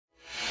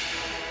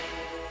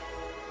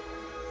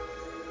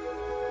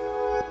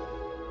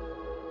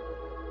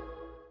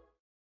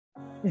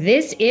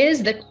This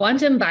is the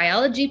Quantum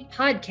Biology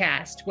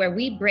Podcast, where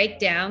we break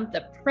down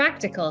the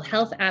practical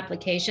health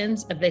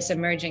applications of this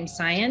emerging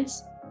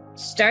science,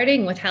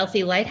 starting with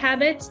healthy light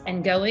habits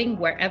and going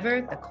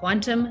wherever the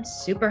quantum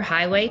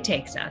superhighway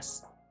takes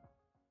us.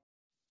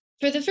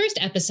 For the first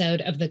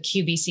episode of the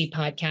QBC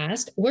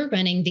podcast, we're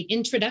running the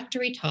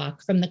introductory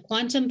talk from the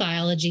Quantum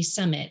Biology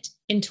Summit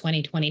in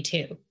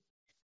 2022.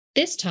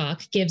 This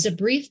talk gives a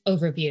brief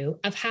overview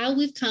of how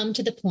we've come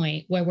to the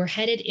point where we're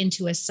headed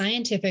into a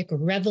scientific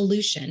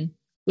revolution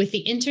with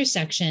the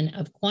intersection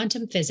of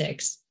quantum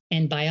physics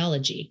and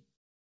biology.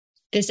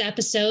 This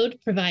episode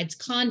provides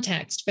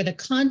context for the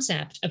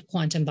concept of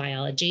quantum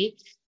biology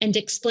and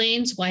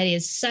explains why it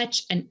is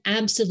such an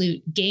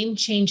absolute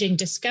game-changing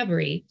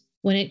discovery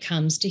when it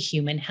comes to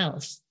human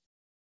health.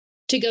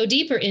 To go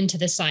deeper into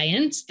the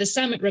science, the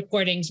summit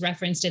recordings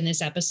referenced in this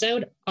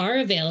episode are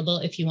available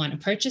if you want to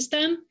purchase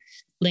them.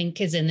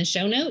 Link is in the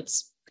show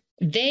notes.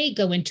 They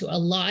go into a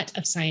lot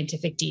of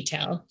scientific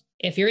detail.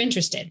 If you're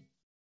interested,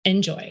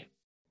 enjoy.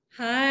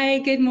 Hi,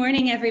 good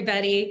morning,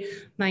 everybody.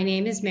 My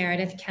name is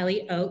Meredith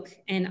Kelly Oak,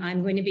 and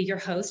I'm going to be your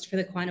host for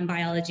the Quantum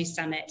Biology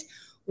Summit.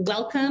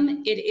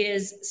 Welcome. It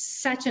is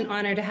such an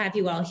honor to have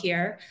you all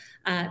here.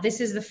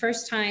 This is the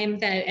first time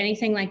that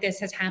anything like this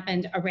has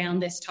happened around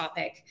this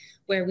topic,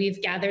 where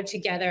we've gathered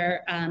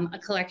together a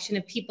collection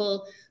of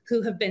people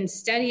who have been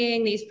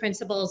studying these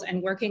principles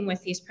and working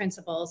with these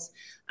principles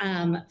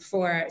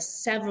for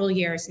several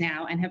years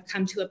now and have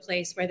come to a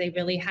place where they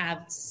really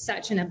have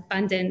such an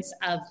abundance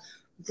of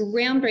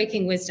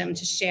groundbreaking wisdom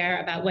to share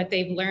about what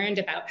they've learned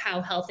about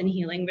how health and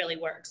healing really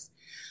works.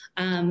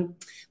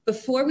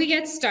 Before we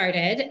get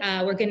started,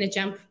 we're going to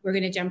jump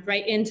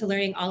right into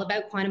learning all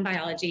about quantum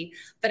biology,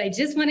 but I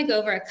just want to go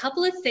over a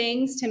couple of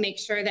things to make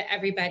sure that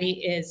everybody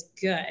is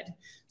good.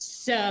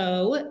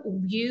 So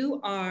you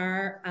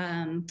are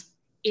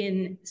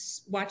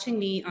watching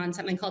me on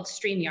something called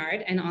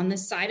StreamYard, and on the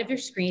side of your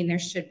screen, there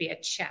should be a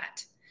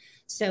chat.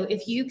 So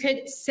if you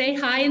could say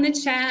hi in the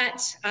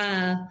chat,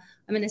 I'm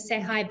going to say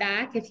hi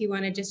back if you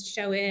want to just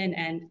show in.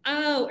 And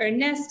oh,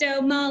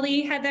 Ernesto,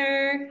 Molly,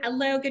 Heather,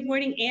 hello, good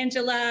morning,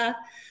 Angela.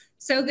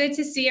 So good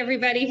to see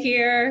everybody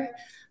here.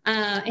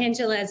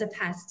 Angela is a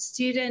past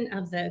student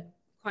of the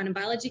Quantum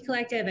Biology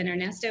Collective, and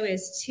Ernesto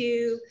is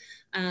too.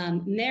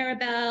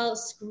 Maribel,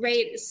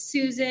 great.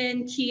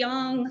 Susan,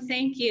 Keong,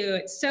 thank you.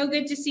 It's so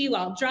good to see you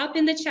all. Drop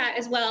in the chat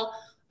as well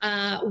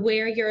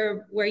where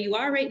you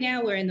are right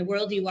now, where in the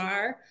world you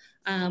are,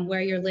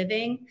 where you're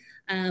living.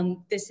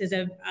 This is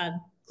a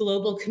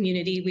global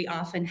community. We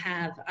often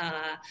have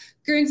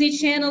Guernsey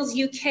Channels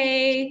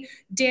UK,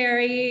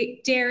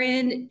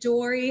 Darren,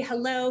 Dory,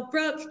 hello,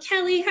 Brooke,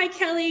 Kelly, hi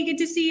Kelly, good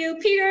to see you.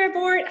 Peter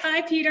Abort,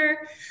 hi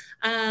Peter.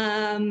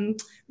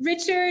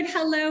 Richard,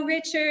 hello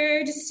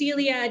Richard,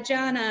 Celia,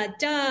 Jana,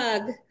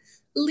 Doug,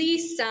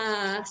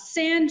 Lisa,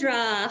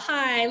 Sandra,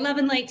 hi, love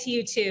and light to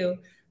you too.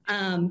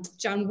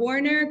 John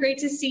Warner, great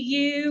to see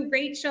you.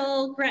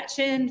 Rachel,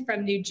 Gretchen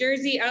from New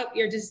Jersey. Oh,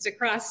 you're just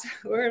across,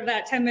 we're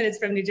about 10 minutes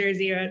from New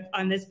Jersey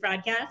on this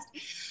broadcast.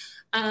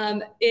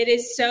 It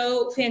is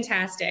so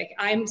fantastic.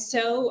 I'm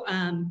so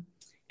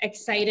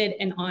excited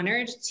and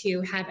honored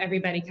to have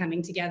everybody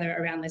coming together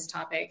around this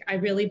topic. I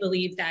really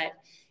believe that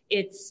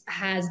it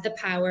has the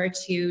power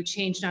to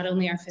change not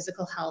only our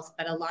physical health,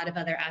 but a lot of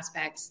other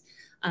aspects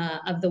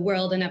of the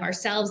world and of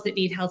ourselves that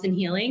need health and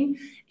healing.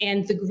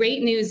 And the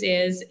great news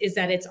is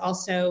that it's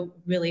also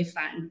really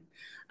fun.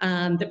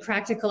 The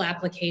practical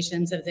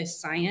applications of this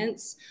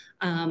science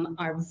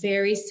are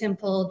very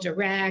simple,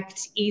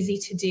 direct, easy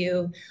to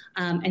do,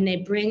 and they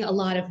bring a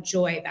lot of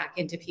joy back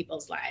into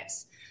people's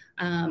lives.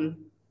 I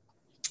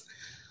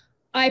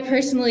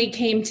personally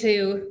came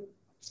to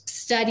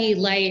study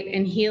light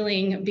and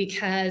healing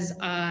because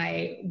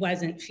I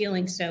wasn't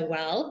feeling so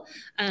well.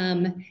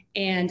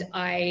 And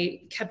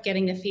I kept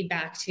getting the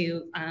feedback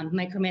to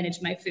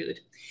micromanage my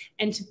food.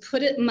 And to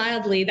put it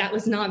mildly, that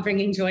was not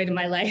bringing joy to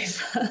my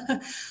life.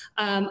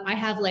 I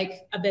have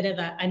like a bit of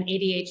an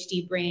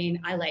ADHD brain.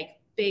 I like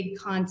big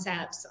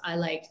concepts. I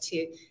like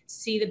to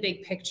see the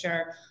big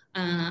picture.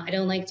 I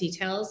don't like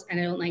details, and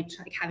I don't like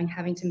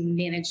having to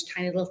manage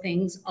tiny little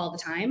things all the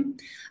time.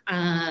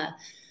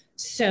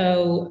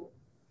 So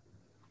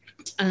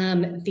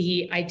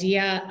the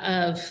idea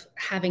of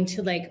having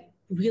to like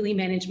really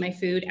manage my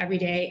food every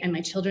day and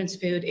my children's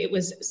food, it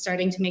was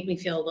starting to make me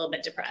feel a little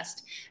bit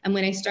depressed. And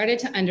when I started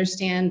to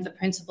understand the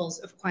principles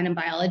of quantum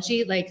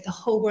biology, like the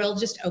whole world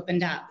just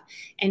opened up,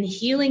 and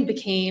healing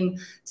became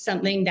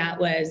something that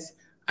was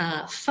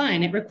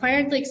fun. It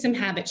required like some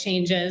habit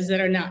changes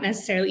that are not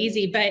necessarily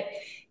easy, but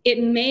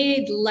it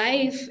made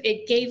life,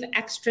 it gave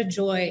extra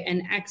joy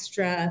and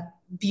extra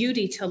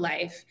beauty to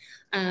life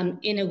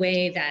in a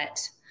way that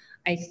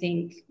I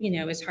think,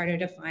 is harder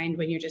to find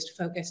when you're just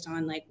focused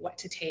on like what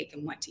to take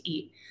and what to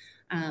eat.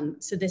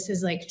 So this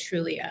is like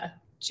truly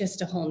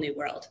just a whole new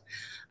world.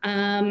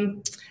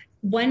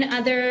 One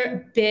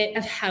other bit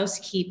of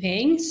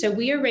housekeeping. So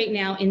we are right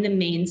now in the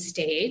main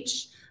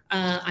stage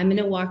I'm going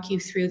to walk you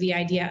through the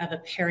idea of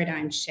a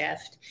paradigm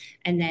shift.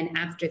 And then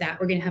after that,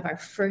 we're going to have our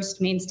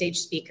first main stage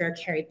speaker,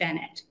 Carrie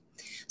Bennett.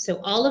 So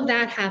all of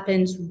that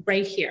happens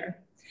right here.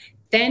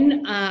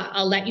 Then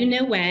I'll let you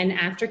know when,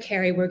 after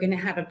Carrie, we're going to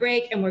have a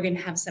break and we're going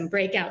to have some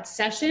breakout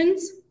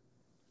sessions.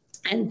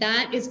 And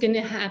that is going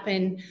to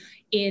happen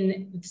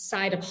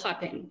inside of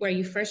Hopin, where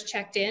you first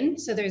checked in.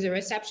 So there's a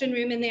reception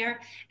room in there.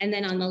 And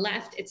then on the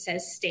left, it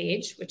says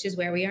stage, which is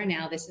where we are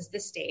now. This is the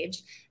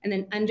stage. And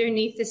then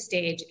underneath the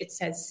stage, it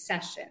says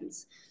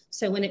sessions.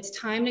 So when it's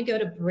time to go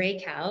to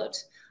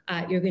breakout,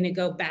 you're going to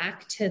go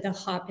back to the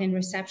Hopin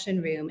reception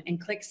room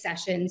and click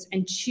sessions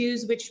and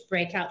choose which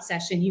breakout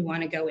session you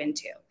want to go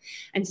into.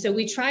 And so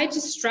we tried to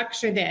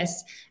structure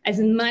this as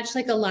much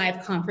like a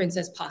live conference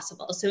as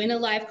possible. So in a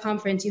live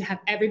conference, you have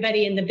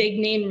everybody in the big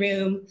main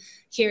room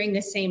hearing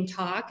the same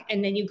talk,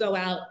 and then you go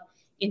out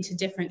into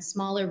different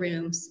smaller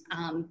rooms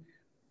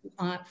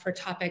for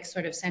topics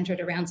sort of centered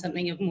around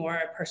something of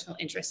more personal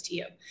interest to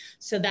you.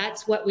 So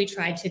that's what we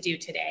tried to do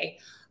today.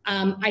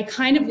 I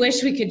kind of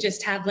wish we could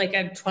just have like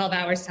a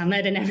 12-hour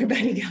summit and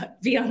everybody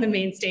be on the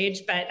main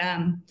stage, but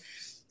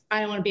I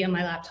don't want to be on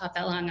my laptop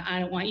that long. I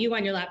don't want you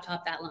on your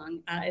laptop that long.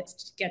 It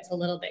gets a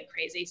little bit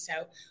crazy.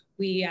 So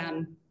we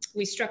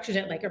structured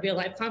it like a real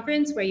life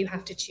conference where you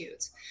have to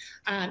choose.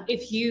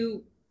 If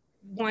you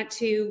want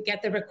to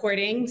get the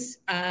recordings,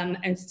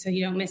 and so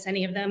you don't miss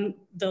any of them,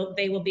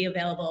 they will be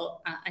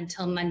available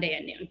until Monday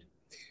at noon.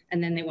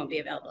 And then they won't be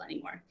available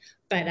anymore.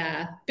 But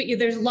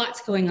there's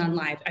lots going on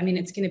live. I mean,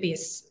 it's going to be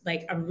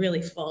like a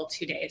really full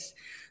 2 days.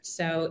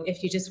 So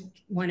if you just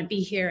want to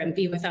be here and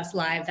be with us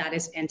live, that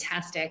is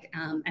fantastic.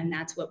 And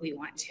that's what we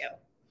want to.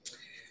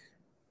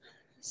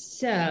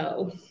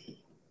 So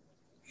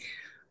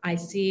I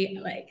see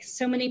like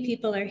so many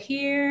people are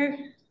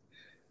here.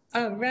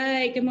 All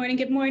right. Good morning.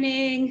 Good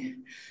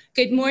morning.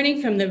 Good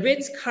morning from the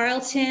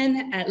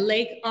Ritz-Carlton at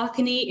Lake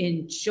Oconee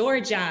in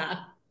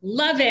Georgia.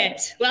 Love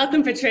it.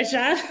 Welcome,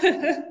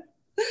 Patricia.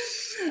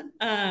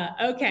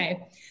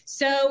 Okay,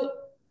 so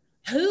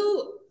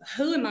who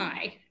am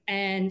I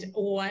and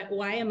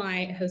why am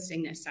I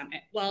hosting this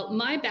summit? Well,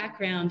 my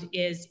background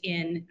is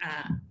in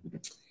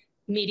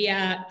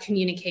media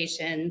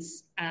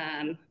communications.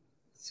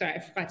 Sorry, I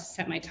forgot to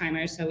set my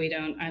timer so I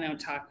don't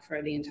talk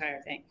for the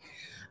entire thing.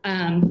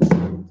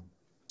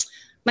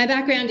 My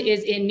background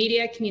is in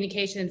media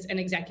communications and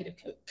executive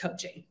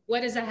coaching.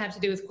 What does that have to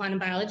do with quantum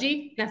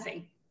biology?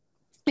 Nothing.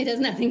 It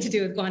has nothing to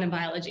do with quantum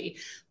biology,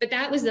 but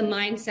that was the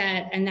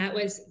mindset, and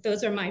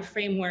those are my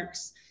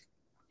frameworks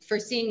for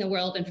seeing the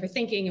world and for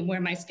thinking and where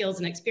my skills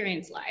and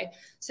experience lie.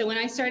 So when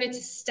I started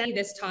to study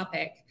this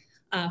topic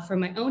for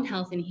my own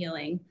health and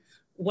healing,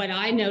 what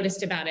I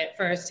noticed about it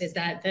first is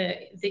that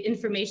the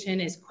information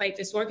is quite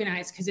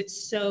disorganized because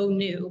it's so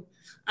new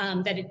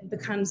that it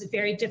becomes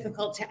very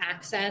difficult to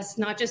access,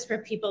 not just for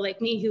people like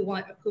me who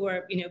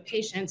are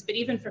patients, but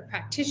even for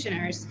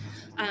practitioners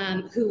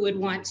who would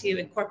want to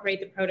incorporate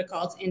the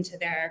protocols into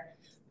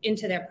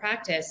their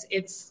practice.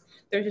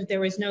 There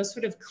was no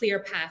sort of clear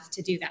path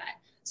to do that.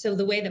 So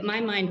the way that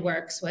my mind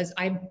works was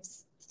I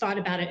thought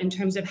about it in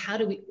terms of how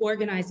do we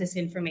organize this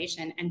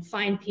information and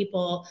find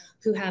people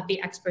who have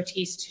the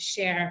expertise to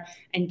share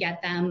and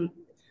get them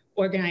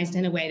organized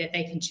in a way that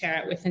they can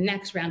share it with the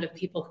next round of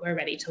people who are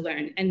ready to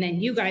learn. And then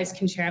you guys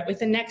can share it with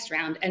the next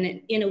round.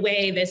 And in a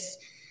way, this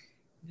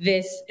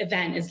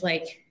event is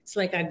it's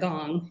like a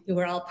gong.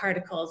 We're all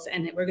particles,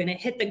 and we're going to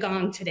hit the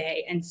gong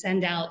today and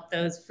send out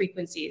those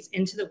frequencies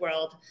into the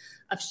world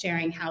of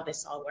sharing how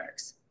this all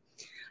works.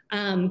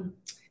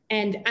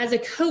 And as a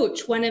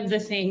coach, one of the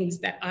things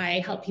that I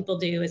help people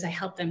do is I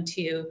help them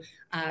to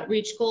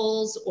reach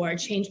goals or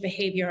change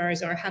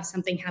behaviors or have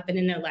something happen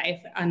in their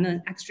life on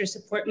an extra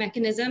support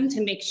mechanism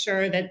to make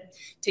sure that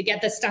to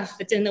get the stuff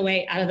that's in the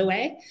way out of the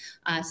way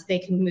so they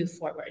can move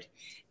forward.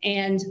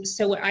 And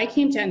so what I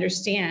came to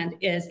understand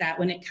is that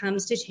when it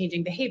comes to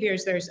changing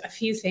behaviors, there's a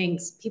few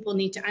things people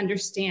need to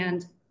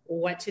understand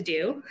what to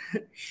do.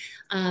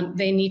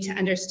 They need to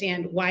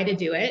understand why to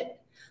do it.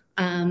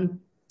 And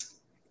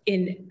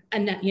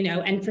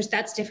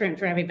that's different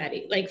for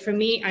everybody. Like for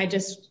me, I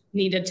just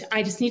need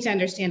to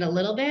understand a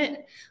little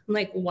bit. I'm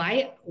like,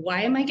 why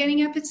am I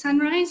getting up at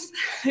sunrise?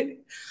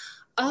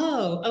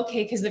 Oh,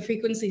 okay, because the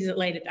frequencies at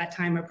light at that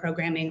time are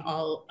programming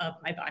all of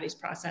my body's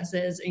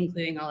processes,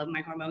 including all of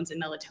my hormones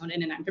and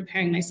melatonin, and I'm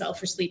preparing myself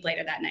for sleep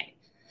later that night.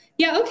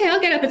 Yeah, okay,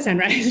 I'll get up at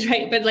sunrise,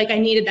 right? But like I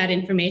needed that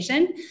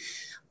information.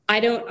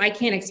 I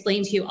can't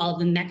explain to you all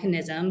the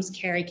mechanisms.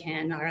 Carrie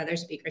can, our other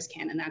speakers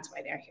can, and that's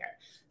why they're here.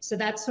 So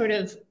that's sort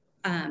of,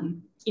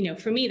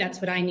 for me, that's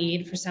what I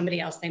need. For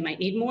somebody else, they might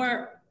need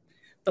more,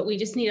 but we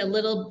just need a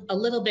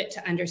little bit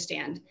to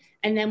understand.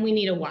 And then we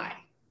need a why,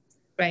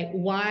 right?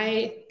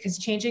 Why? Because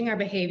changing our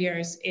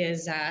behaviors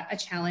is a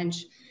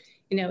challenge.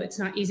 It's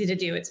not easy to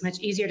do. It's much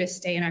easier to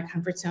stay in our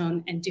comfort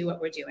zone and do what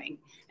we're doing.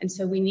 And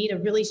so we need a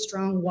really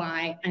strong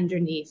why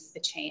underneath the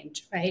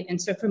change, right?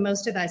 And so for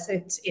most of us,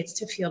 it's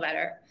to feel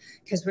better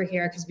because we're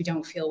here because we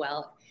don't feel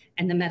well.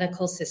 And the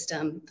medical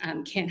system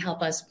can't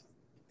help us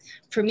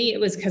For me, it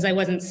was because I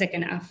wasn't sick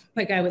enough.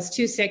 Like, I was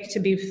too sick to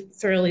be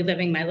thoroughly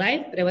living my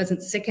life, but I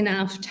wasn't sick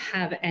enough to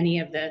have any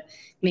of the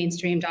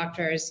mainstream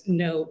doctors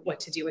know what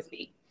to do with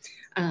me.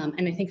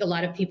 And I think a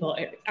lot of people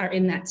are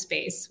in that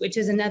space, which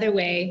is another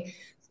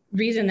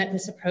reason that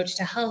this approach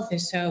to health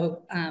is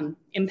so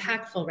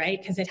impactful,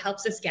 right? Because it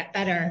helps us get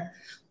better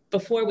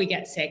before we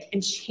get sick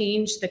and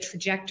change the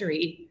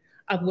trajectory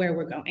of where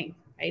we're going,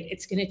 right?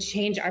 It's going to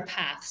change our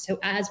path. So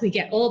as we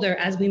get older,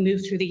 as we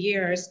move through the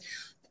years,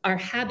 our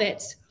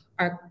habits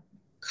are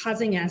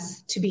causing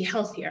us to be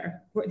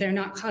healthier. They're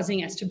not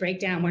causing us to break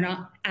down. We're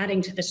not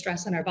adding to the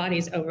stress on our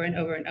bodies over and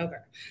over and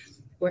over.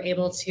 We're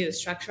able to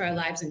structure our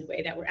lives in a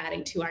way that we're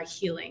adding to our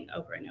healing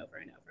over and over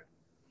and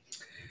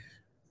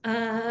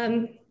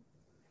over.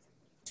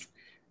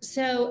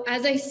 So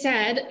as I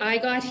said, I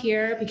got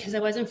here because I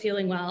wasn't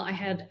feeling well. I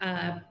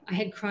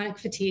had chronic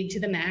fatigue to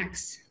the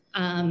max.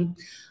 I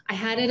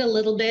had it a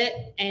little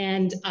bit,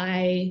 and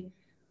I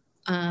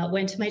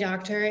went to my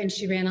doctor, and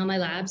she ran all my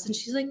labs, and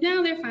she's like,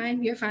 "No, they're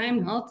fine. You're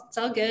fine. It's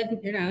all good.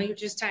 You're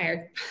just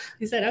tired."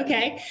 I said,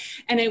 "Okay,"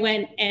 and I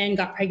went and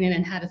got pregnant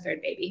and had a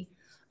third baby.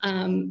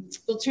 Well,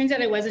 it turns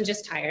out I wasn't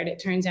just tired. It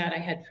turns out I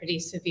had pretty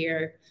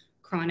severe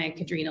chronic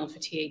adrenal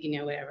fatigue,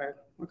 whatever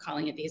we're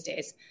calling it these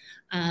days.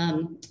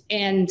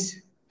 And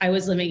I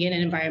was living in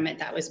an environment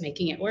that was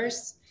making it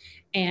worse.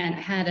 And I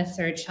had a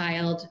third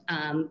child.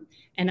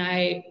 And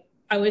I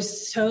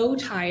was so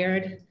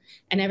tired,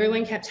 and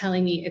everyone kept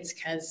telling me it's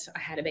because I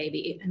had a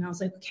baby. And I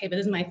was like, okay, but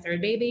this is my third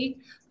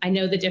baby. I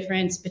know the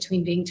difference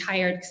between being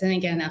tired because I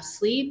didn't get enough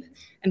sleep,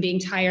 and being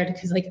tired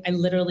because I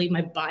literally,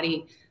 my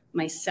body,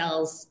 my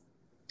cells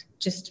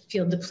just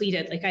feel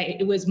depleted.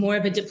 It was more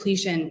of a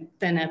depletion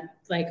than I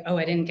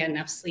didn't get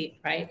enough sleep,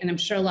 right? And I'm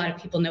sure a lot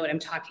of people know what I'm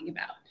talking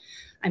about.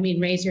 I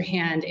mean, raise your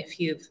hand if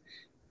you've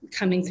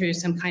coming through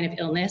some kind of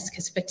illness,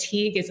 because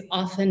fatigue is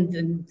often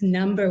the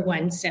number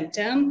one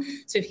symptom.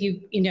 So if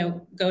you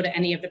go to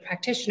any of the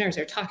practitioners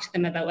or talk to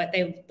them about what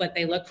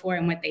they look for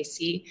and what they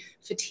see,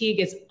 fatigue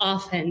is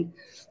often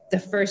the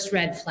first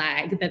red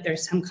flag that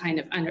there's some kind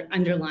of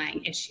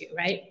underlying issue,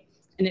 right?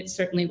 And it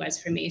certainly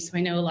was for me. So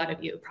I know a lot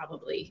of you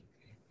probably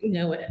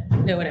know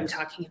what I'm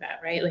talking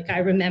about, right? I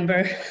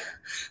remember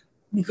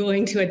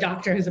going to a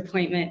doctor's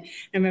appointment.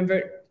 I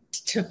remember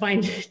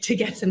to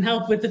get some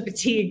help with the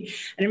fatigue.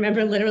 And I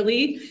remember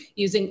literally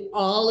using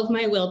all of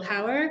my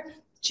willpower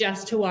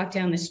just to walk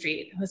down the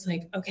street. I was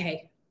like,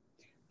 okay,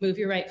 move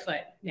your right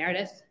foot,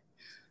 Meredith.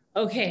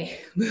 Okay,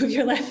 move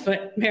your left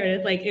foot,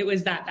 Meredith. It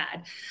was that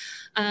bad.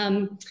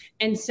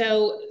 And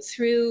so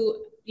through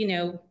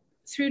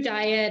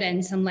diet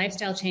and some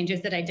lifestyle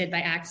changes that I did by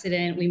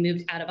accident, we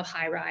moved out of a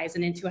high rise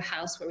and into a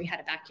house where we had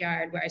a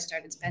backyard, where I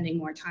started spending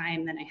more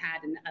time than I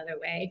had in the other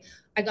way.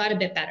 I got a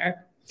bit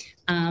better,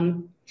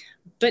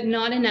 but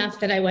not enough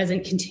that I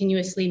wasn't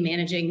continuously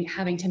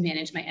having to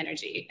manage my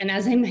energy. And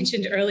as I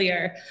mentioned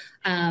earlier,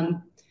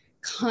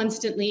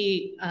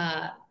 constantly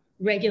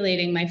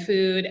regulating my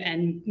food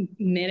and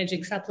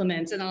managing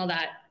supplements and all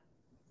that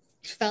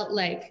felt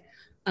like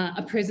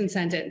a prison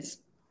sentence.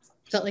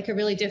 Felt like a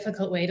really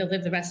difficult way to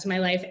live the rest of my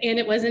life. And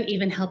it wasn't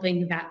even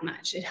helping that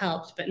much. It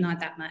helped, but not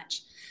that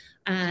much.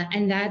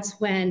 And that's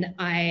when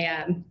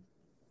I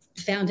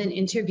found an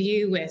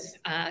interview with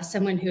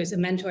someone who is a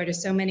mentor to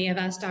so many of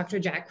us, Dr.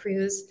 Jack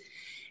Cruz.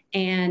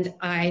 And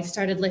I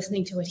started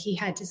listening to what he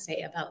had to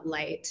say about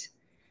light.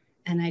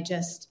 And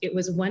it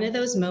was one of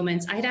those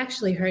moments. I'd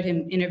actually heard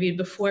him interviewed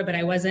before, but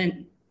I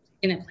wasn't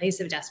in a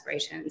place of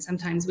desperation.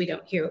 Sometimes we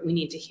don't hear what we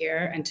need to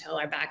hear until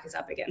our back is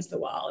up against the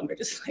wall and we're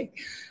just like,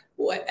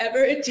 whatever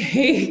it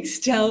takes,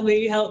 tell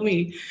me, help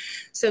me.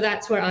 So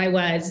that's where I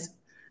was.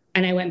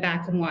 And I went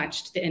back and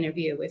watched the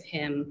interview with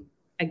him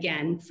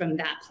again from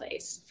that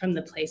place, from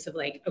the place of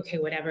okay,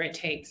 whatever it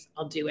takes,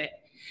 I'll do it.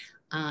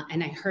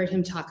 And I heard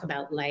him talk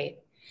about light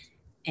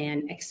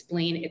and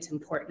explain its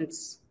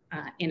importance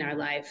in our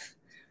life.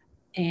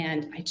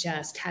 And I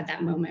just had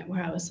that moment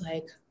where I was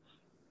like,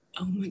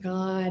 oh my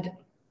God,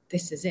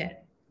 this is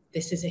it.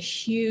 This is a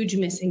huge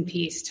missing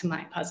piece to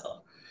my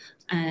puzzle.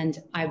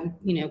 And I've,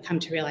 come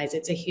to realize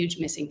it's a huge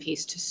missing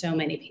piece to so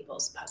many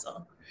people's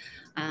puzzle.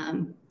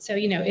 So,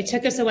 it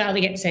took us a while to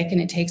get sick, and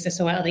it takes us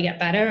a while to get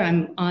better.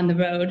 I'm on the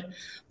road,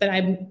 but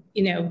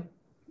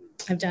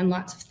I've done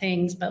lots of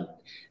things,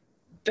 but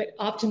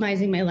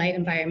optimizing my light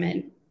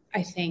environment,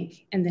 I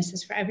think, and this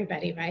is for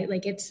everybody, right?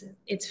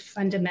 It's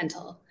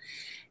fundamental.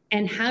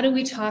 And how do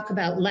we talk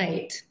about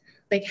light?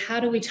 How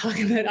do we talk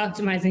about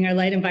optimizing our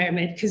light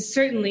environment? Because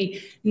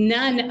certainly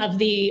none of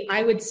the,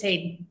 I would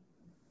say,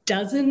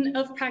 dozen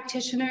of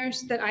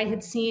practitioners that I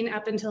had seen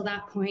up until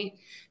that point,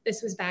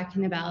 this was back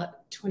in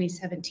about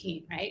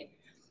 2017, right?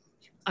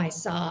 I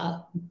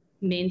saw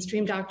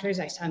mainstream doctors,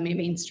 I saw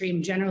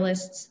mainstream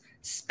generalists,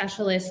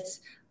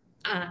 specialists,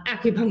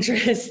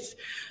 acupuncturists,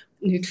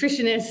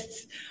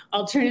 nutritionists,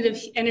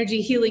 alternative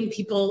energy healing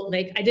people.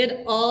 I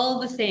did all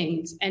the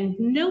things, and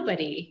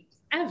nobody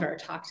ever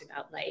talked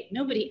about light.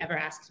 Nobody ever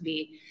asked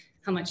me,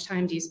 how much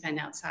time do you spend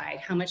outside?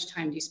 How much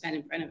time do you spend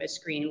in front of a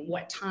screen?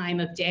 What time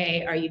of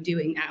day are you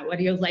doing that? What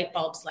are your light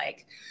bulbs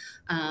like?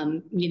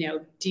 Do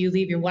you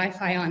leave your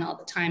Wi-Fi on all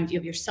the time? Do you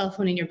have your cell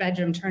phone in your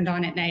bedroom turned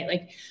on at night?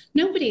 Like,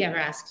 nobody ever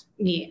asked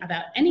me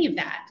about any of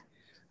that.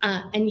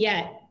 And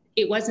yet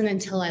it wasn't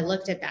until I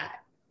looked at that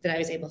I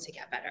was able to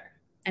get better.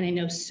 And I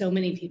know so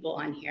many people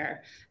on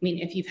here. I mean,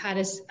 if you've had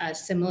a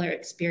similar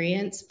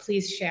experience,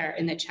 please share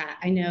in the chat.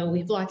 I know we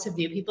have lots of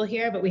new people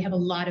here, but we have a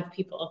lot of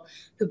people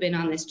who've been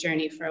on this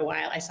journey for a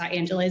while. I saw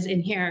Angela's in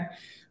here.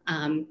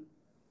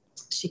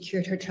 She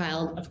cured her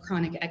child of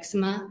chronic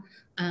eczema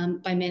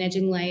by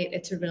managing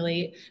light.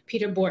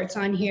 Peter Bort's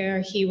on here.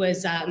 He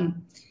was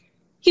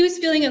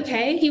feeling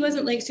okay. He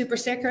wasn't like super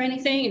sick or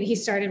anything. And he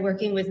started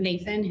working with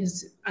Nathan,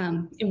 who's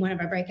in one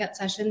of our breakout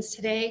sessions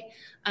today.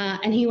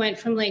 And he went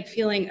from like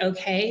feeling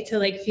okay to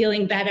like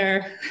feeling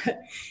better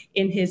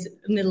in his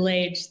middle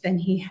age than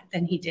he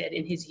did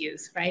in his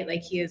youth, right?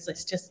 Like he is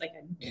just like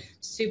a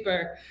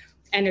super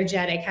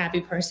energetic, happy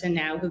person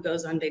now who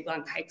goes on big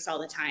long hikes all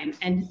the time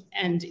and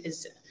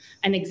is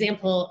an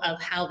example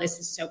of how this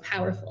is so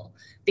powerful,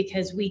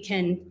 because we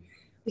can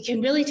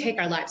really take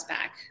our lives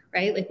back,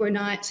 right? Like we're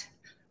not,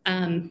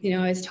 I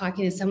was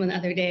talking to someone the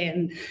other day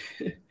and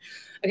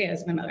okay, it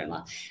was my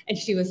mother-in-law, and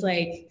she was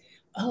like,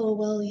 oh,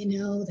 well,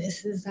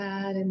 this is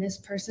that, and this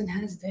person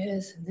has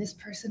this, and this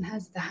person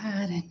has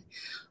that, and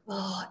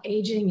oh,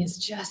 aging is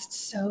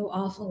just so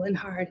awful and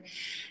hard.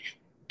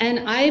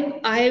 And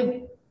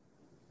I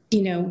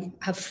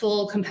have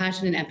full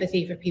compassion and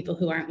empathy for people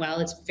who aren't well.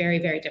 It's very,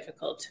 very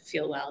difficult to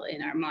feel well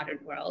in our modern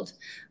world.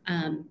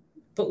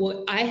 But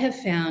what I have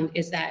found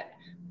is that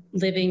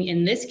living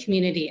in this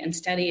community and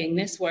studying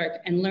this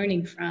work and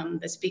learning from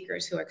the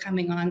speakers who are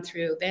coming on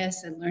through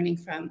this and learning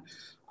from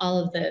all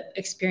of the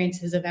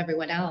experiences of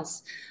everyone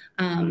else,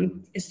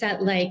 is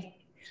that like,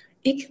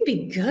 it can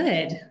be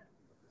good.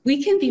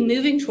 We can be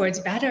moving towards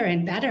better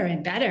and better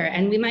and better.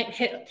 And we might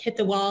hit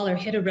the wall or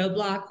hit a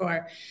roadblock,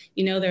 or,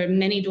 there are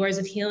many doors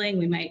of healing.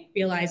 We might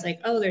realize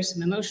like, oh, there's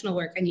some emotional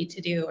work I need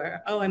to do,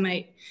 or, oh, I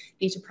might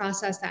need to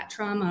process that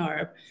trauma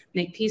or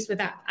make peace with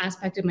that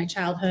aspect of my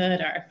childhood,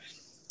 or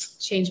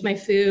change my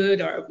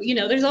food, or,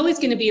 there's always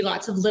going to be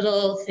lots of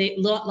little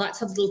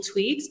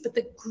tweaks. But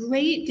the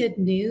great good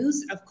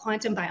news of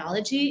quantum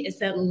biology is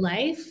that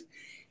life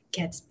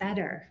gets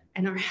better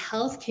and our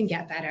health can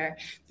get better.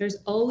 There's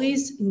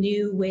always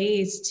new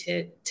ways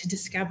to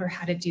discover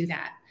how to do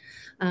that.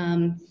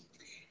 And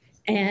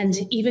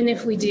even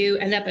if we do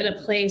end up in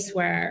a place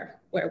where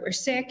we're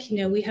sick,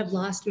 we have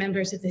lost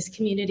members of this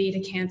community to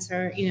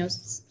cancer,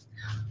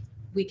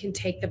 we can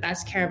take the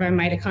best care of our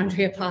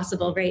mitochondria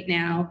possible right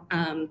now.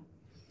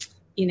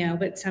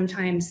 But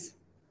sometimes,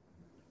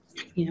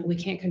 we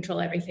can't control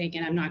everything,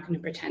 and I'm not going to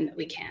pretend that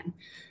we can.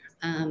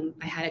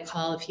 I had a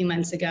call a few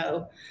months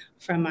ago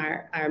from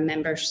our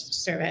member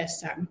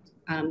service.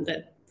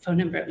 The phone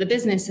number of the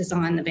business is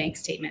on the bank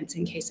statements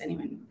in case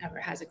anyone ever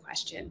has a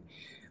question.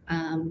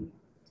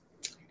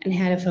 And I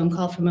had a phone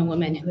call from a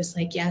woman who was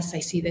like, yes, I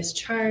see this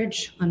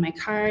charge on my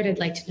card. I'd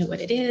like to know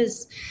what it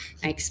is.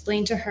 I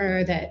explained to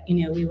her that,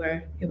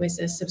 it was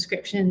a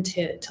subscription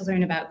to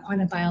learn about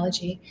quantum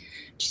biology.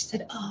 She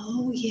said,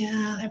 oh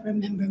yeah, I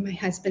remember my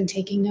husband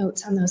taking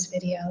notes on those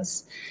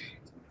videos.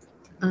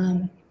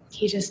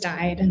 He just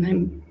died, and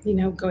I'm,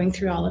 going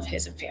through all of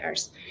his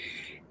affairs.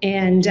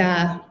 And,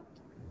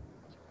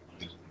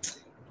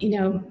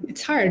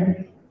 it's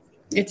hard.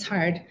 It's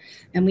hard.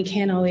 And we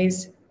can't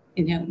always,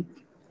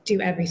 do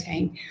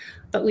everything,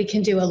 but we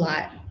can do a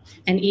lot.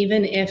 And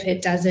even if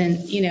it doesn't,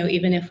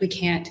 even if we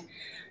can't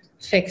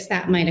fix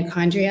that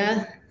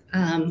mitochondria,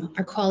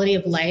 our quality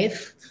of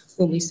life,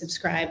 when we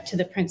subscribe to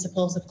the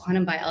principles of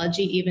quantum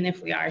biology, even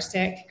if we are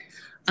sick,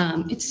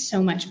 it's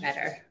so much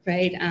better,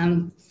 right?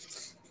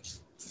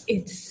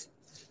 It's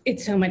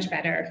so much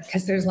better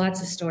because there's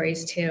lots of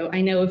stories too. I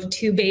know of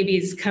 2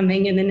 babies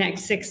coming in the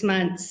next 6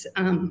 months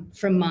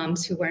from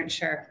moms who weren't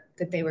sure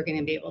that they were going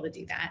to be able to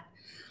do that.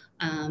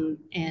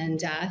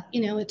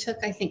 It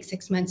took, I think,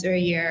 6 months or a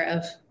year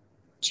of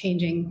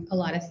changing a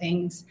lot of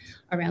things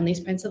around these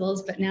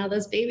principles, but now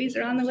those babies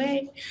are on the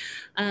way.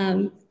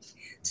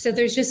 So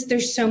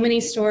there's so many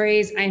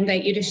stories. I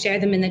invite you to share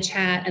them in the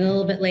chat. And a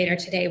little bit later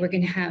today, we're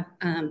going to have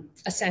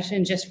a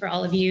session just for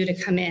all of you to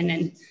come in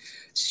and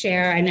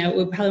share. I know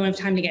we probably won't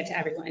have time to get to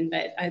everyone,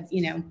 but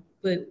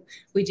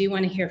we do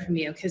want to hear from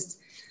you because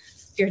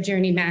your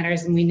journey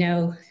matters, and we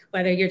know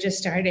whether you're just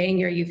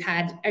starting or you've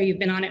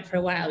been on it for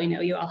a while,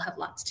 you all have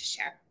lots to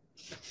share.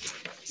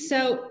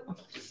 So,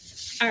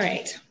 all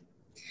right,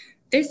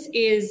 this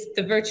is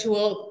the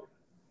virtual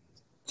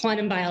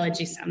Quantum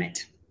Biology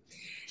Summit.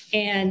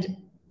 And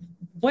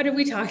what are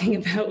we talking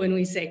about when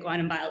we say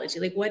quantum biology?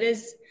 Like, what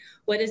does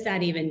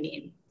that even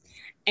mean?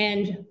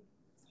 And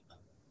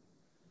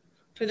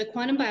for the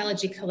Quantum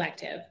Biology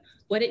Collective,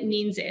 what it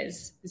means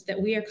is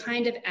that we are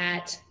kind of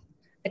at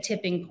a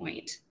tipping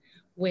point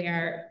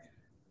where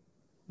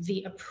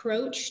the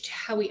approach to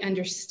how we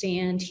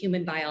understand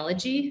human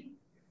biology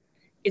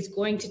is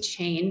going to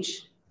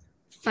change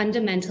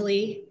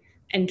fundamentally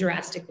and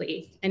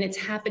drastically, and it's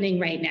happening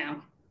right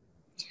now.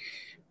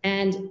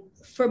 And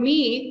for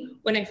me,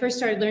 when I first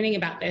started learning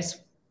about this,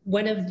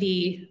 one of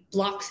the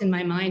blocks in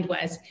my mind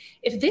was,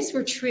 if this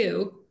were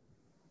true,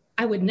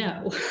 I would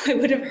know. I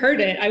would have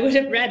heard it. I would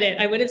have read it.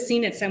 I would have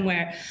seen it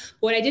somewhere.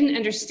 What I didn't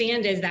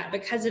understand is that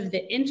because of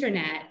the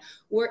internet,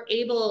 we're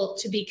able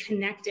to be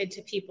connected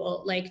to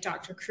people like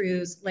Dr.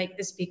 Cruz, like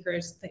the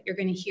speakers that you're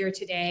going to hear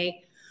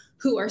today,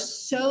 who are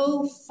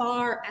so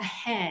far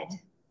ahead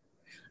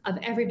of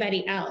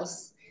everybody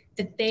else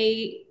that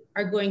they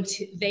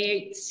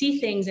see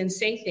things and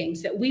say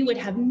things that we would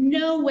have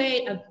no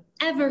way of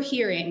ever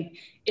hearing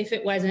if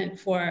it wasn't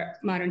for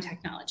modern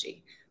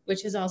technology,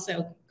 which is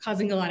also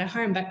causing a lot of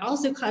harm, but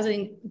also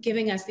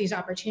giving us these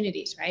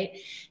opportunities, right?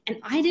 And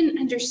I didn't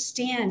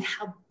understand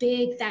how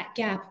big that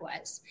gap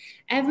was.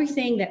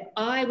 Everything that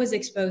I was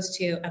exposed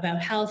to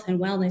about health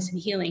and wellness and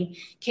healing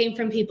came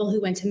from people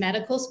who went to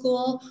medical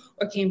school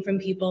or came from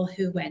people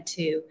who went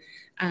to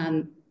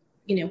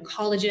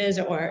colleges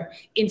or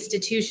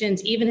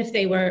institutions. Even if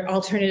they were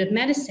alternative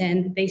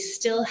medicine, they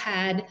still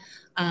had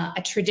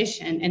a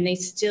tradition, and they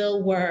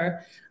still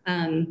were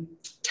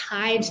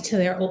tied to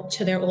their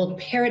old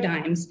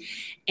paradigms.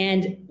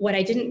 And what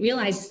I didn't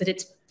realize is that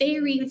it's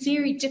very,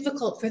 very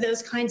difficult for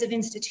those kinds of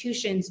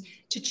institutions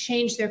to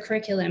change their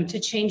curriculum, to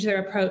change their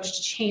approach,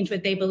 to change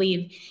what they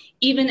believe,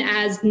 even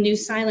as new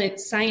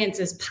science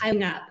is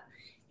piling up,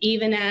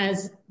 even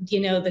as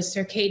the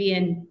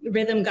circadian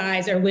rhythm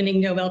guys are winning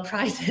Nobel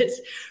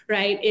Prizes,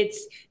 right?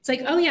 It's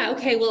like, oh yeah,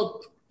 okay,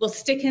 we'll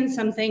stick in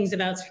some things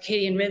about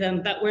circadian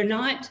rhythm, but we're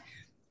not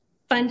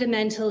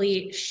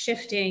fundamentally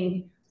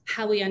shifting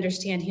how we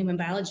understand human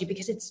biology,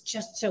 because it's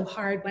just so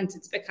hard once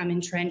it's become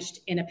entrenched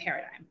in a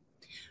paradigm,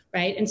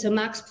 right? And so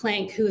Max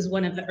Planck, who is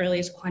one of the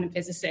earliest quantum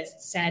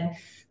physicists, said,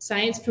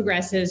 science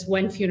progresses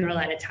one funeral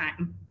at a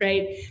time,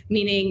 right?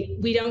 Meaning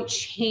we don't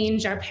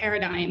change our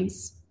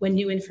paradigms when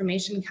new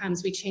information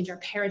comes. We change our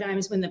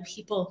paradigms when the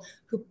people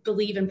who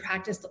believe and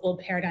practice the old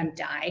paradigm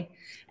die,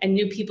 and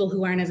new people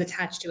who aren't as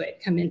attached to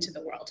it come into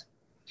the world.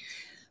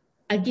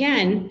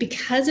 Again,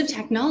 because of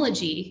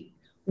technology,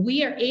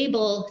 we are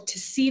able to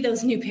see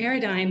those new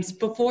paradigms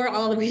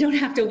we don't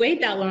have to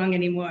wait that long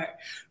anymore,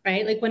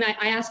 right? Like when I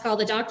ask all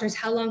the doctors,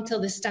 how long till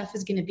this stuff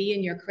is going to be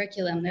in your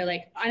curriculum? They're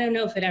like, I don't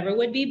know if it ever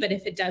would be, but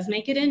if it does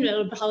make it in,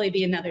 it'll probably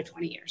be another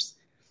 20 years,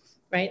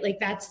 right?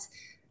 Like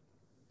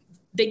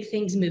big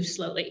things move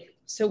slowly.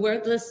 So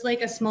we're just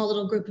like a small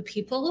little group of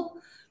people,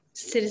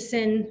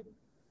 citizen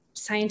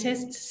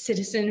scientists,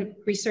 citizen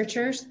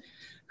researchers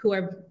who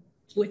are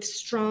with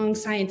strong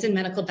science and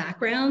medical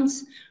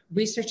backgrounds,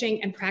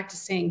 researching and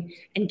practicing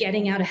and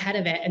getting out ahead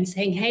of it and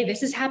saying, hey,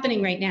 this is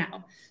happening right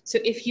now. So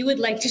if you would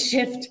like to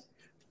shift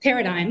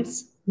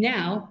paradigms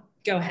now,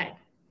 go ahead.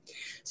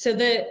 So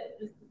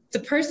the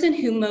person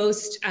who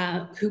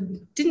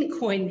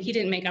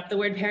didn't make up the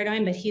word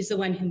paradigm, but he's the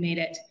one who made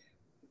it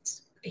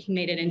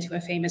into a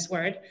famous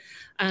word,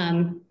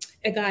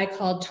 a guy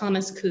called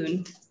Thomas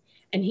Kuhn.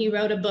 And he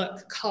wrote a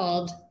book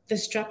called The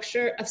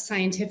Structure of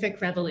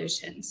Scientific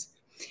Revolutions.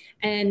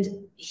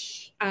 And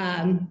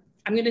I'm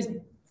going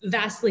to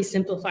vastly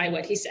simplify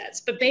what he says,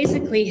 but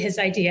basically his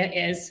idea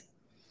is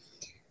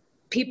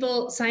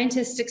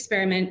scientists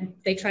experiment,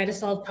 they try to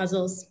solve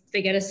puzzles,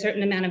 they get a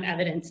certain amount of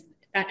evidence.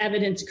 That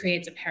evidence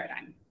creates a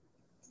paradigm,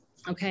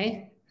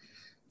 okay?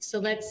 So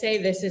let's say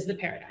this is the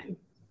paradigm.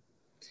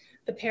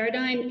 The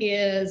paradigm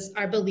is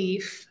our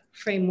belief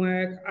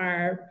framework,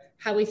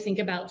 how we think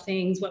about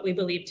things, what we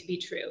believe to be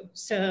true.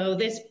 So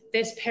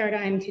this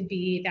paradigm could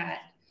be that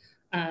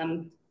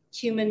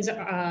humans,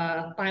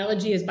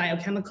 biology is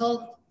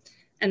biochemical,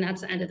 and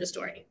that's the end of the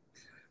story.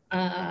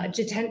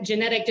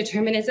 Genetic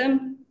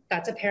determinism,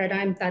 that's a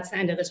paradigm, that's the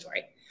end of the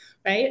story,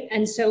 right?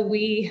 And so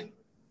we,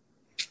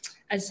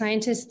 as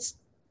scientists,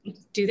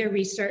 do their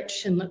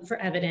research and look for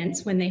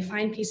evidence. When they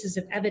find pieces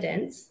of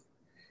evidence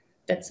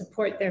that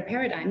support their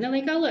paradigm, they're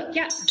like, oh, look,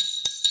 yeah,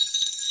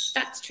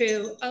 that's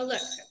true. Oh,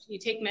 look, you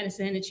take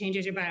medicine, it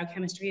changes your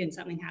biochemistry and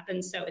something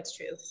happens, so it's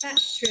true.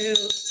 That's true.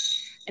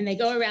 And they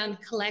go around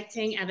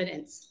collecting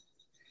evidence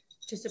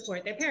to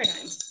support their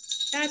paradigm.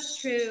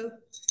 That's true.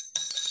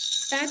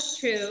 That's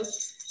true.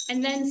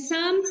 And then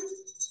some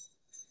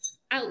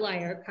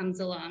outlier comes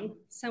along.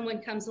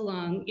 Someone comes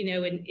along,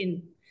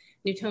 in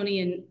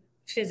Newtonian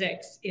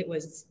physics, it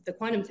was the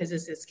quantum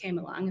physicists came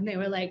along and they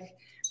were like,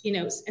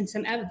 and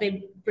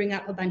they bring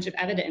up a bunch of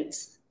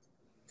evidence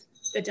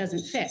that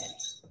doesn't fit.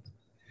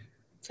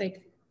 It's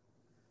like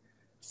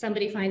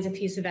somebody finds a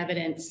piece of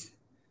evidence,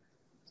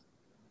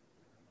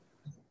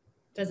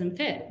 doesn't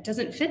fit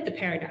the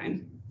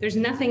paradigm. There's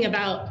nothing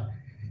about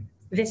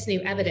this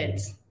new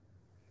evidence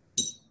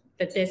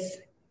that this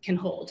can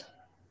hold.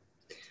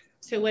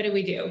 So what do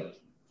we do?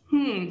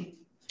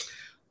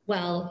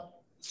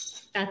 Well,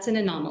 that's an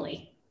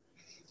anomaly.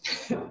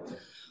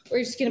 We're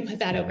just gonna put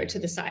that over to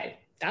the side.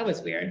 That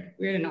was weird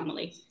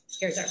anomaly.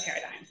 Here's our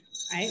paradigm,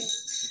 right?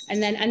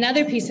 And then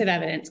another piece of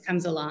evidence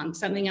comes along.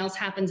 Something else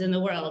happens in the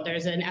world.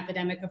 There's an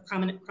epidemic of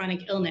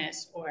chronic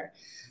illness, or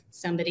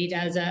somebody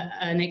does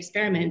an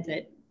experiment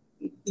that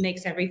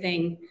makes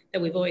everything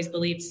that we've always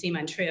believed seem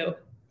untrue.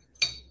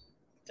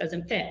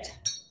 Doesn't fit.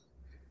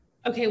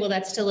 Okay, well,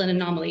 that's still an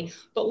anomaly.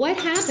 But what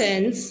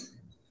happens,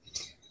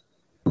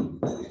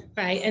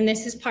 right, and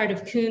this is part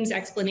of Kuhn's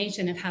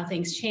explanation of how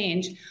things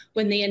change,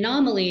 when the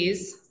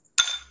anomalies,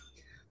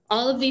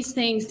 all of these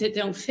things that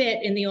don't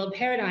fit in the old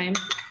paradigm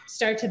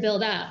start to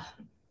build up,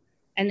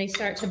 and they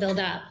start to build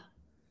up.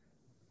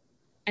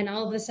 And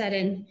all of a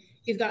sudden,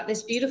 you've got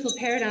this beautiful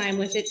paradigm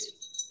with its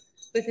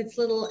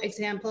little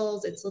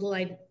examples, its little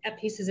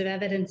pieces of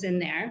evidence in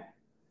there.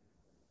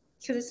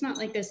 Because it's not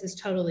like this is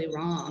totally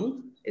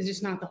wrong. It's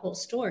just not the whole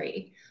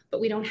story.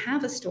 But we don't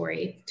have a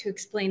story to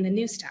explain the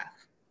new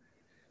stuff.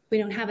 We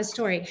don't have a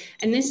story.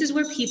 And this is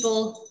where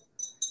people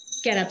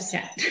get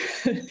upset.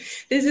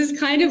 This is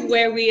kind of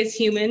where we as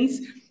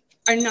humans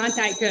are not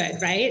that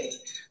good, right?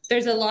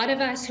 There's a lot of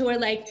us who are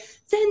like,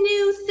 the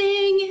new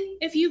thing,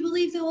 if you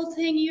believe the old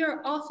thing,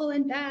 you're awful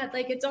and bad.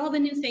 Like, it's all the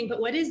new thing. But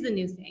what is the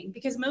new thing?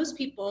 Because most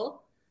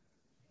people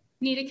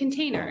need a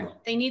container.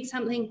 They need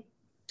something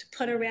to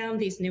put around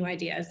these new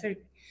ideas,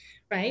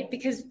 right?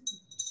 Because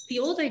the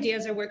old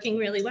ideas are working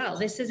really well.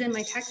 This is in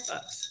my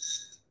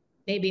textbooks.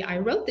 Maybe I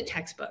wrote the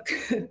textbook.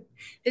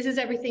 This is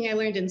everything I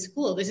learned in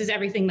school. This is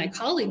everything my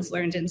colleagues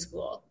learned in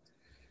school.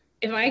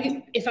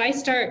 If I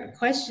start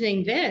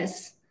questioning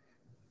this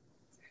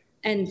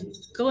and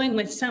going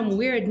with some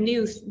weird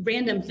new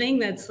random thing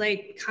that's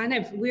like kind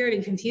of weird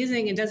and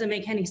confusing and doesn't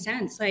make any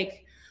sense,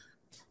 like,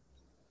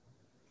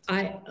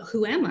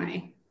 who am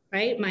I,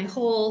 right? My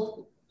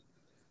whole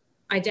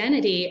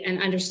identity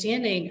and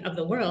understanding of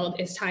the world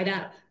is tied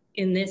up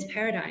in this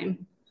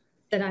paradigm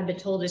that I've been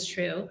told is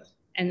true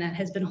and that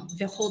has been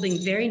holding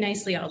very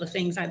nicely all the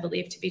things I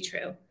believe to be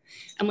true.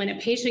 And when a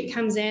patient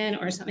comes in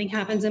or something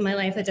happens in my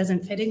life that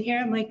doesn't fit in here,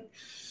 I'm like,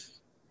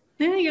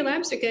 your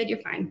labs are good, you're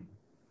fine.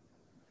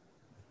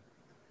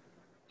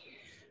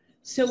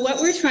 So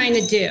what we're trying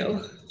to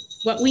do,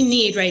 what we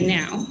need right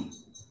now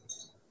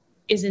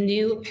is a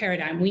new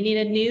paradigm. We need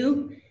a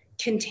new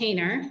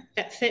container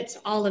that fits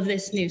all of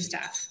this new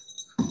stuff,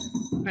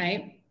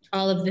 right?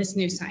 All of this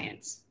new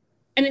science.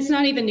 And it's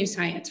not even new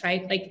science,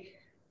 right? Like,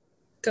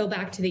 go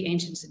back to the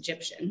ancient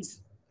Egyptians.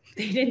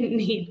 They didn't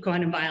need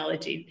quantum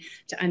biology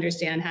to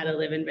understand how to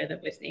live in rhythm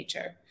with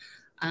nature.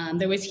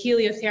 There was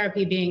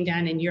heliotherapy being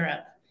done in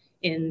Europe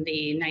in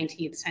the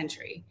 19th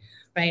century,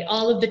 right?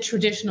 All of the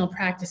traditional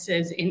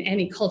practices in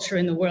any culture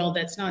in the world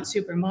that's not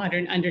super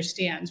modern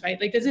understands, right?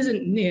 Like, this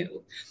isn't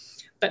new.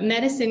 But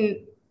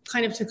medicine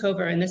kind of took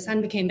over and the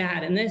sun became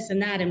bad and this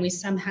and that, and we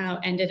somehow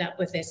ended up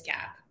with this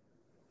gap.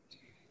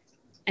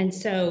 And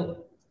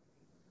so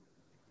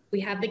we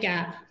have the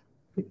gap.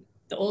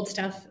 The old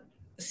stuff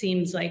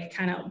seems like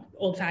kind of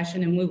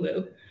old-fashioned and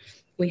woo-woo.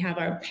 We have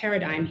our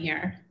paradigm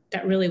here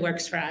that really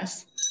works for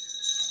us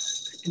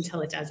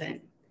until it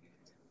doesn't.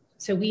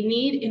 So we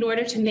need, in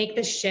order to make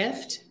the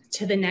shift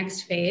to the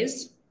next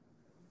phase,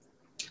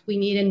 we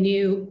need a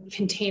new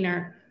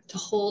container to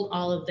hold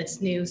all of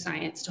this new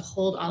science, to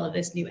hold all of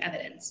this new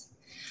evidence.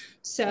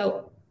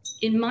 So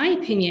in my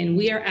opinion,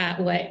 we are at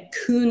what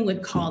Kuhn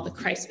would call the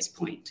crisis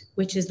point,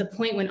 which is the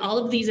point when all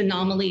of these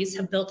anomalies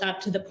have built up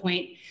to the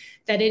point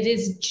that it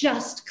is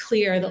just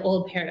clear the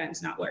old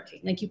paradigm's not working.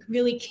 Like, you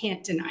really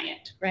can't deny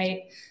it,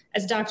 right?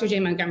 As Dr. J.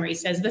 Montgomery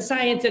says, the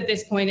science at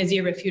this point is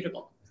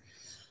irrefutable.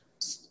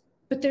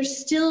 But there's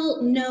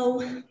still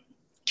no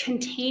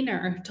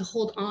container to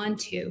hold on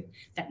to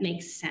that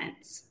makes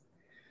sense,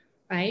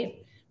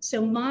 right?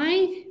 So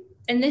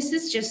and this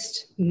is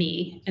just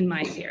me and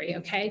my theory,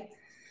 okay?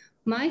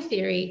 My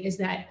theory is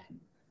that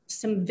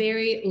some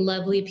very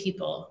lovely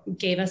people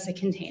gave us a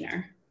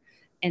container,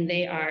 and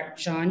they are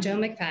John Joe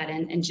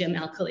McFadden and Jim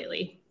L.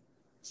 Khalili.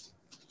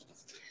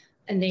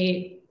 And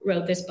they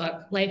wrote this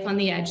book, Life on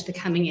the Edge, The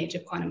Coming Age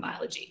of Quantum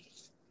Biology.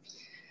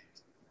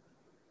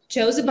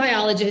 Joe's a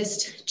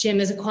biologist,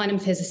 Jim is a quantum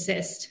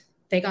physicist.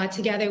 They got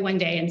together one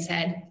day and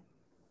said,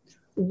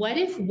 what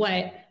if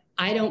what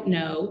I don't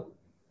know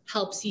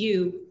helps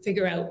you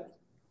figure out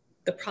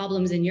the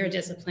problems in your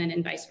discipline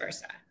and vice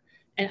versa?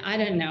 And I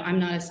don't know, I'm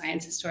not a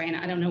science historian.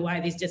 I don't know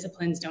why these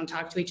disciplines don't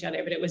talk to each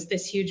other, but it was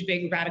this huge,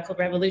 big, radical,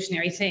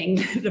 revolutionary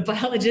thing. The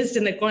biologist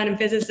and the quantum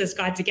physicist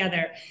got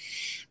together.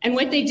 And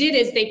what they did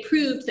is they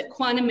proved that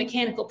quantum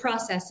mechanical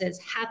processes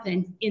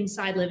happen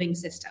inside living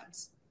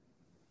systems.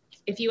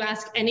 If you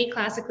ask any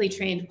classically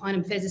trained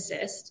quantum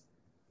physicist,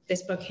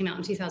 this book came out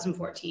in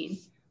 2014,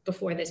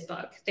 before this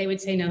book, they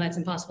would say, no, that's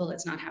impossible.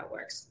 That's not how it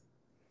works.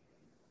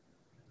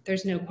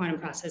 There's no quantum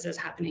processes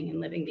happening in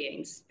living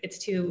beings. It's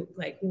too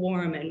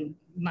warm and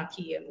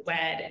mucky and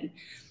wet, and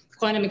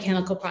quantum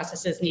mechanical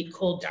processes need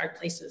cold, dark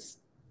places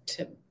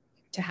to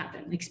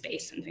happen, like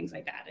space and things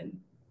like that. And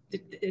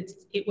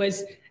it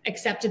was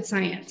accepted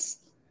science,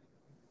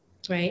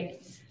 right?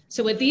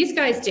 So what these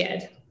guys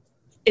did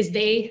is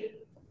they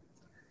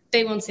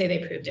won't say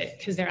they proved it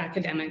because they're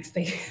academics.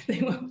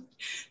 They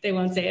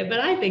won't say it, but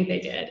I think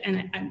they did.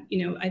 And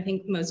I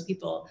think most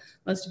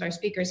of our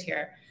speakers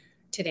here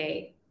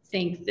today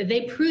think that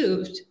they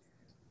proved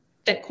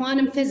that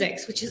quantum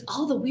physics, which is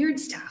all the weird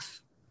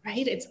stuff,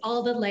 right? It's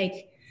all the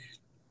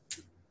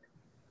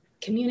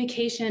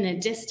communication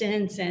and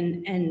distance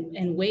and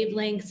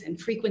wavelengths and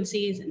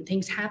frequencies and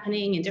things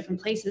happening in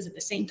different places at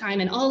the same time,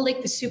 and all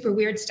like the super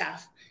weird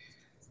stuff.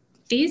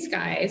 These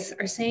guys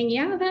are saying,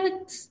 yeah,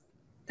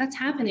 that's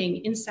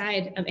happening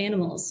inside of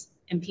animals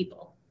and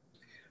people,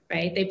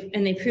 right?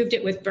 They proved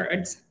it with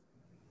birds.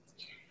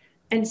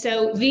 And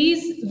so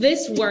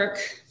this work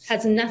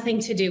has nothing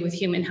to do with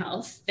human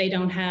health. They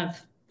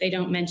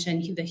don't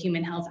mention the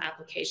human health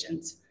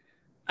applications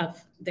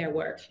of their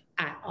work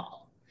at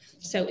all.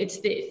 So it's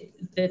the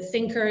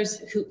thinkers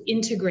who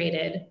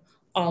integrated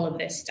all of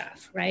this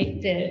stuff, right?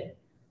 There's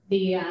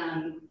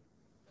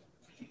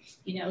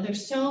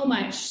so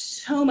much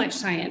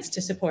science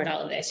to support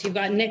all of this. You've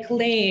got Nick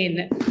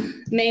Lane,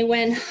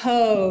 Mei-Wen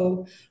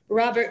Ho,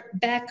 Robert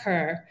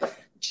Becker,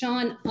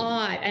 John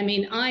Ott,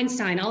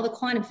 Einstein, all the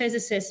quantum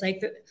physicists,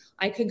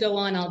 I could go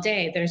on all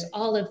day. There's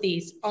all of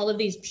these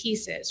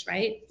pieces,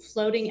 right?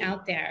 Floating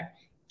out there,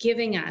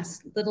 giving us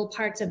little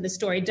parts of the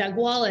story. Doug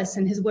Wallace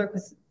and his work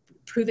with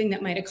proving that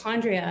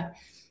mitochondria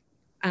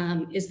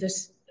is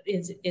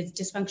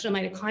dysfunctional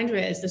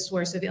mitochondria is the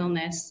source of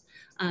illness,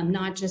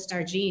 not just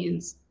our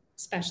genes,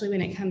 especially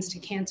when it comes to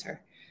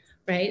cancer,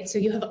 right? So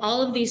you have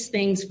all of these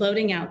things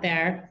floating out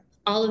there,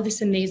 all of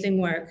this amazing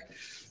work,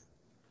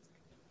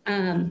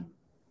 but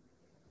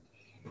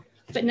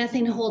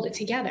nothing to hold it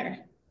together.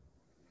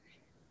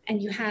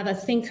 And you have a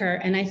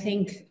thinker, and I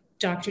think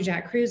Dr.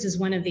 Jack Kruse is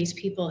one of these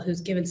people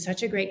who's given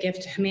such a great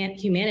gift to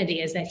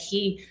humanity, is that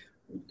he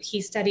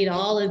studied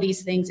all of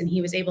these things and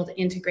he was able to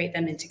integrate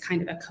them into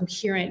kind of a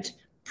coherent,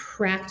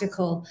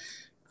 practical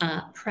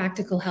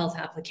health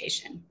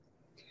application,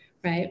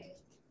 right?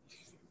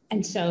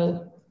 And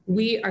so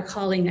we are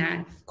calling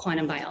that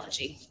quantum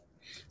biology.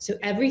 So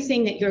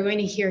everything that you're going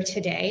to hear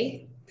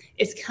today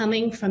is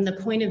coming from the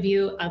point of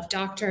view of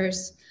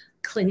doctors,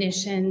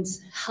 clinicians,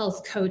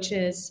 health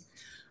coaches,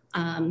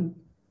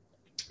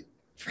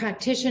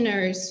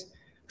 practitioners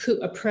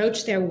who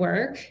approach their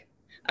work,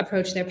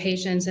 approach their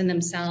patients and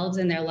themselves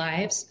and their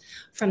lives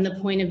from the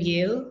point of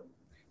view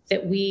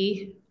that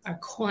we are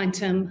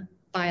quantum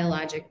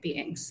biologic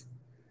beings.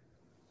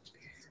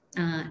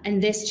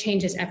 And this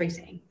changes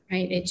everything,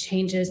 right? It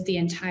changes the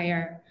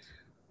entire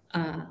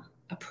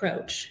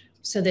approach.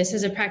 So this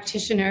is a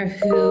practitioner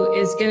who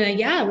is gonna,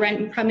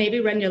 maybe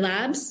run your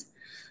labs,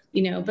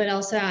 but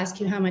also ask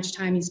you how much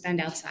time you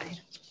spend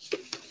outside.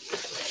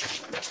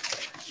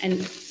 And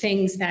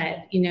things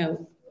that,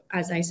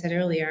 as I said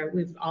earlier,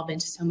 we've all been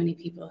to so many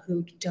people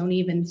who don't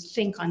even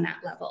think on that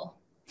level,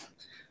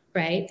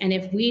 right? And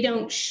if we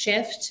don't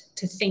shift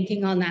to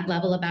thinking on that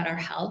level about our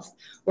health,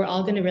 we're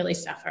all gonna really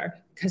suffer,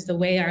 because the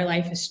way our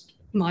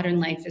modern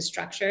life is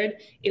structured,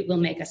 it will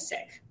make us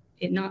sick.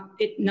 It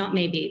not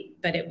maybe,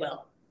 but it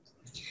will.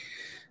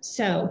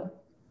 So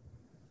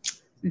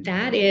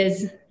that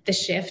is the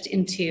shift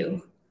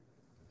into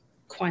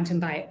the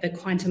quantum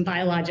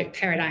biologic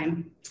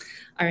paradigm.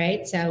 All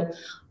right, so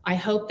I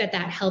hope that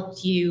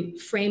helped you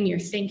frame your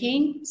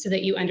thinking so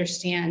that you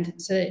understand,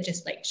 so that it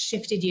just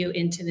shifted you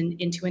into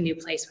a new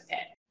place with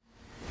it.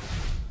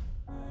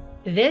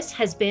 This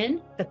has been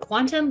the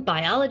Quantum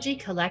Biology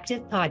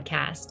Collective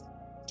podcast.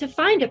 To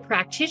find a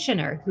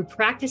practitioner who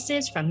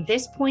practices from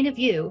this point of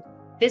view,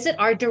 visit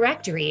our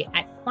directory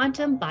at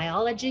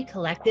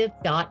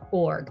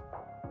quantumbiologycollective.org.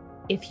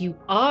 If you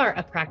are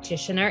a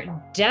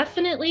practitioner,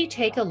 definitely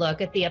take a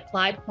look at the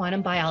Applied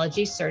Quantum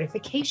Biology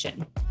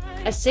Certification,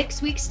 a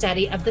 6-week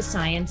study of the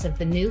science of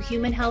the new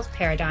human health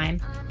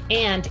paradigm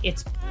and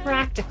its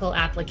practical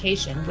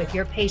application with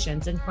your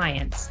patients and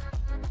clients.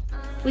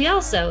 We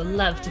also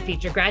love to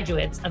feature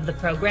graduates of the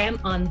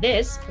program on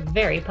this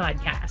very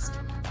podcast.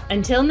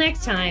 Until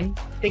next time,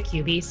 the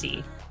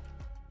QBC.